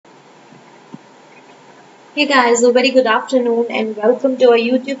Hey guys, a very good afternoon and welcome to our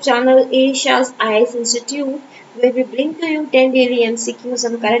YouTube channel Shahs IAS Institute, where we bring to you 10 daily MCQs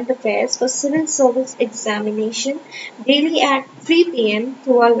on current affairs for Civil Service examination daily at 3 p.m.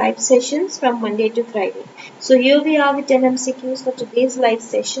 through our live sessions from Monday to Friday. So here we are with 10 MCQs for today's live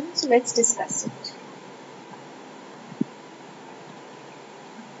session. So let's discuss it.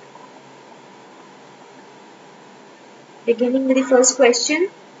 Beginning with the first question.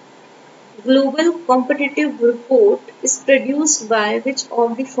 Global Competitive Report is produced by which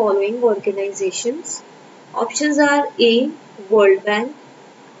of the following organizations? Options are A. World Bank,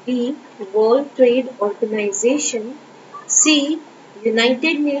 B. World Trade Organization, C.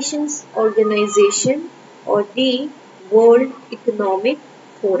 United Nations Organization or D. World Economic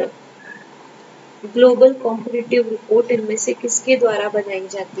Forum. Global competitive report इनमें से किसके द्वारा बनाई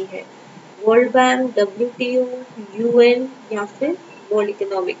जाती है? World bank, WTO, UN या फिर world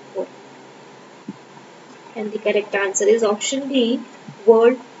economic forum? And the correct answer is option D,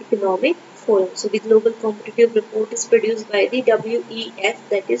 World Economic Forum. So the Global Competitive Report is produced by the WEF,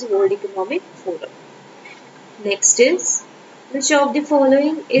 that is World Economic Forum. Next is, which of the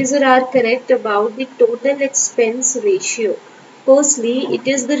following is or are correct about the total expense ratio? Firstly, it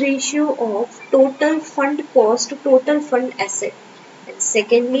is the ratio of total fund cost to total fund asset. And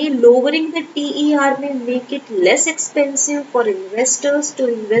secondly, lowering the TER may make it less expensive for investors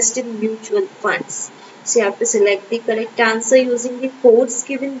to invest in mutual funds. So you have to select the correct answer using the codes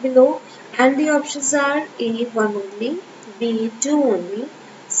given below, and the options are A, 1 only, B, 2 only,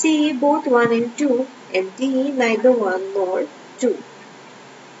 C, both 1 and 2, and D, neither 1 nor 2.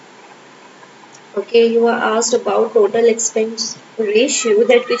 Okay, you are asked about total expense ratio,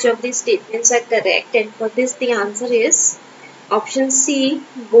 that which of these statements are correct, and for this the answer is option C,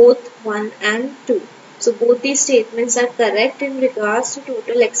 both 1 and 2. So both these statements are correct in regards to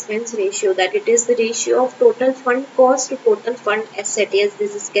total expense ratio, that it is the ratio of total fund cost to total fund asset. Yes,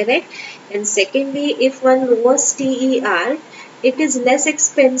 this is correct. And secondly, if one lowers TER, it is less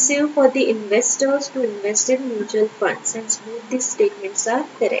expensive for the investors to invest in mutual funds. Hence both these statements are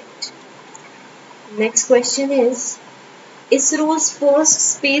correct. Next question is, ISRO's first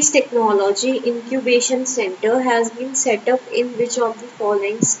space technology incubation center has been set up in which of the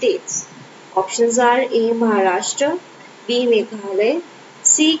following states? Options are A, Maharashtra, B, Meghalaya,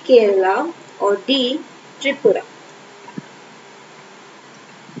 C, Kerala or D, Tripura.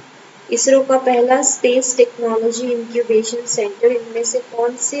 ISRO का पहला space technology incubation centre इनमें से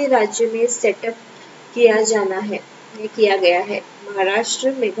कौन से राज्य में setup किया जाना है, ये किया गया है?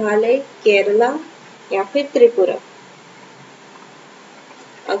 महाराष्ट्र, मेघालय, केरला या फिर Tripura?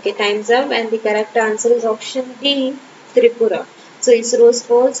 Okay, time's up, and the correct answer is option D, Tripura. So ISRO's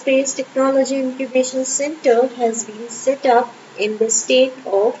first space technology incubation center has been set up in the state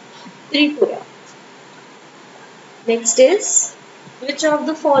of Tripura. Next is, which of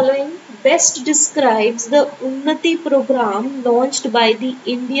the following best describes the Unnati program launched by the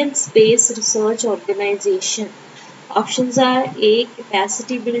Indian Space Research Organization? Options are A,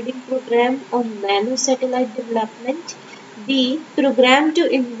 capacity building program on nano satellite development, B, program to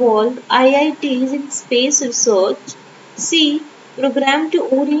involve IITs in space research, C, program to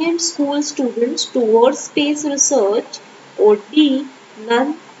orient school students towards space research, or D,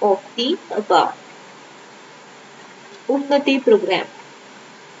 none of the above. Unnati program.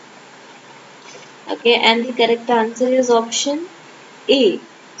 Okay, and the correct answer is option A.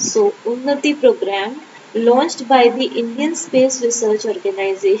 So, Unnati program launched by the Indian Space Research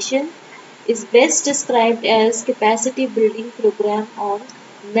Organization is best described as capacity building program on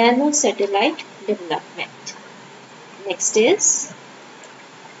nano satellite development. Next is,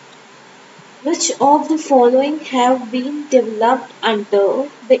 which of the following have been developed under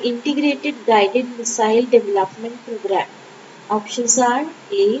the Integrated Guided Missile Development Program? Options are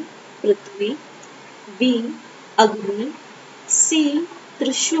A, Prithvi, B, Agni, C,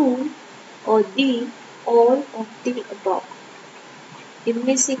 Trishul or D, all of the above.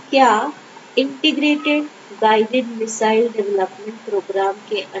 इनमें से क्या integrated guided missile development programme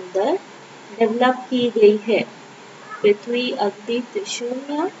के अंदर develop की गई है? पृथ्वी, अग्नि, त्रिशूल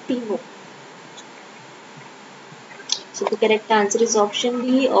या तीनों? So the correct answer is option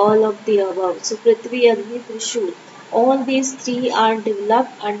D, all of the above. So Prithvi, Agni, Trishul, all these three are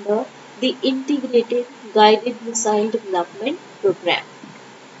developed under the Integrated Guided Missile Development Program.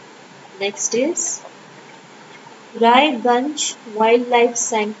 Next is, Raiganj Wildlife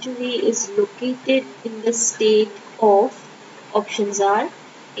Sanctuary is located in the state of, options are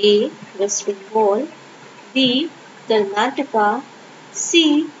A, West Bengal, B, Karnataka,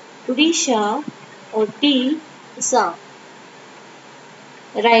 C, Odisha or D, Assam.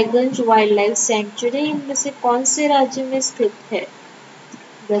 Raiganj wild life sanctuary इनमें से कौन से राज्य में स्थित है?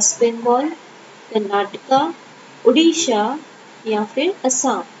 Waste Bengal, Karnataka, Orissa या फिर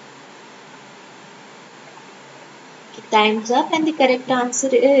Assam? Time's up and the correct answer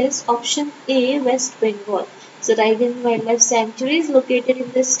is option A, West Bengal. So Raiganj Wildlife Sanctuary is located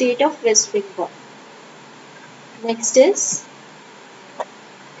in the state of West Bengal. Next is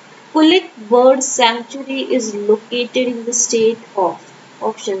Kulik Bird Sanctuary is located in the state of.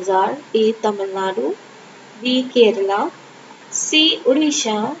 Options are A, Tamil Nadu, B, Kerala, C,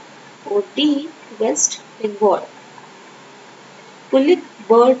 Odisha or D, West Bengal. Kulika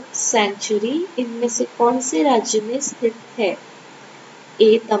bird sanctuary इनमें से कौन से राज्य में स्थित है?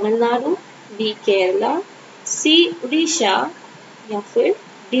 ए Tamil Nadu, B Kerala, सी उड़ीसा या फिर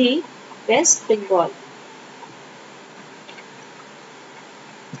D waste Bengal?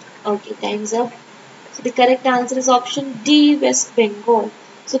 Okay, time's up. So the correct answer is option D, West Bengal.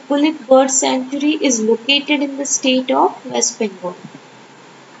 So Kulik Bird Sanctuary is located in the state of West Bengal.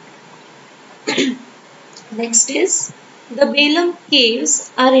 Next is the Belum caves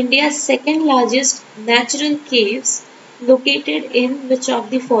are India's second largest natural caves located in which of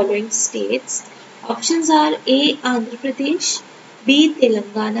the following states? Options are A, Andhra Pradesh, B,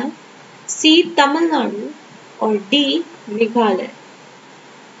 Telangana, C, Tamil Nadu or D, Meghalaya.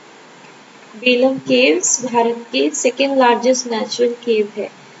 Belum caves Bharat के second largest natural cave है,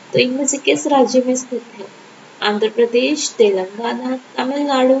 तो इनमें से किस राज्य में स्थित है? आंध्र प्रदेश, तेलंगाना,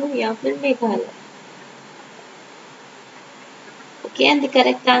 तमिलनाडु या फिर Meghalaya? Okay, and the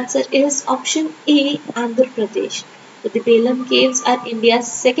correct answer is option A, Andhra Pradesh. So the Belum caves are India's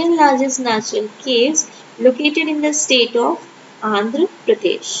second largest natural caves located in the state of Andhra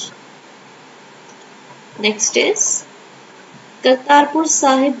Pradesh. Next is Kartarpur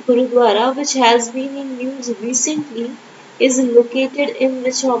Sahib Gurudwara, which has been in news recently, is located in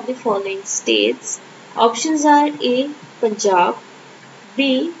which of the following states? Options are A, Punjab,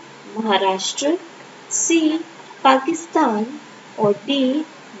 B, Maharashtra, C, Pakistan और D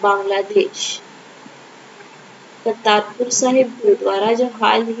Bangladesh? Kartarpur Sahib gurdwara जो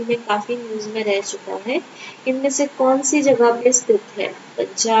हाल ही में काफी news में रह चुका है, इनमें से कौन सी जगह पे स्थित है?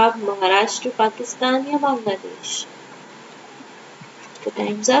 पंजाब, महाराष्ट्र, पाकिस्तान या Bangladesh? The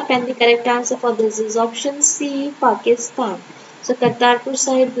time's up and the correct answer for this is option C, Pakistan. So Kartarpur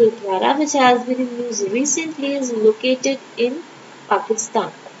Sahib Gurudwara, which has been in news recently, is located in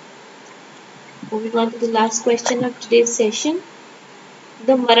Pakistan. Moving on to the last question of today's session.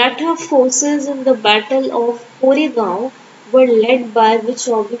 The Maratha forces in the Battle of Koregaon were led by which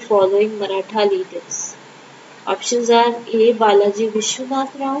of the following Maratha leaders? Options are A, Balaji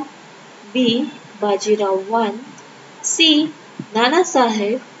Vishwanath Rao, B, Bajirao I, C, Nana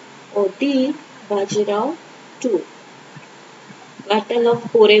Sahib or D, Bajirao II? Battle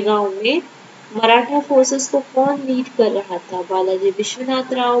of Koregaon में Maratha forces को कौन lead कर रहा था? Balaji Vishwanath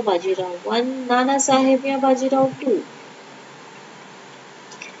Rao, Bajirao I, Nana Saheb या Bajirao II?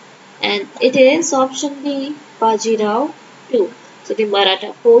 And it is option B, Bajirao II. So the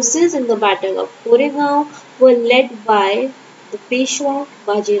Maratha forces in the Battle of Koregaon were led by the Peshwa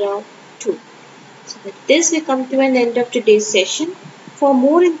Bajirao II. So with this we come to an end of today's session. For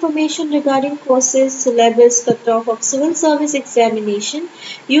more information regarding courses, syllabus, cutoff of Civil Service Examination,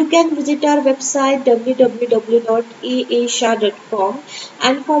 you can visit our website www.aashah.com,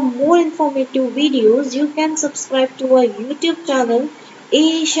 and for more informative videos, you can subscribe to our YouTube channel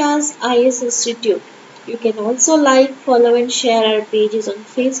Shahs IAS Institute. You can also like, follow and share our pages on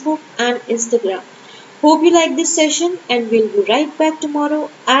Facebook and Instagram. Hope you like this session and we'll be right back tomorrow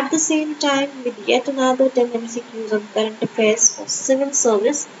at the same time with yet another 10 MCQs on current affairs for Civil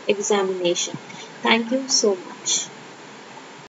Service Examination. Thank you so much.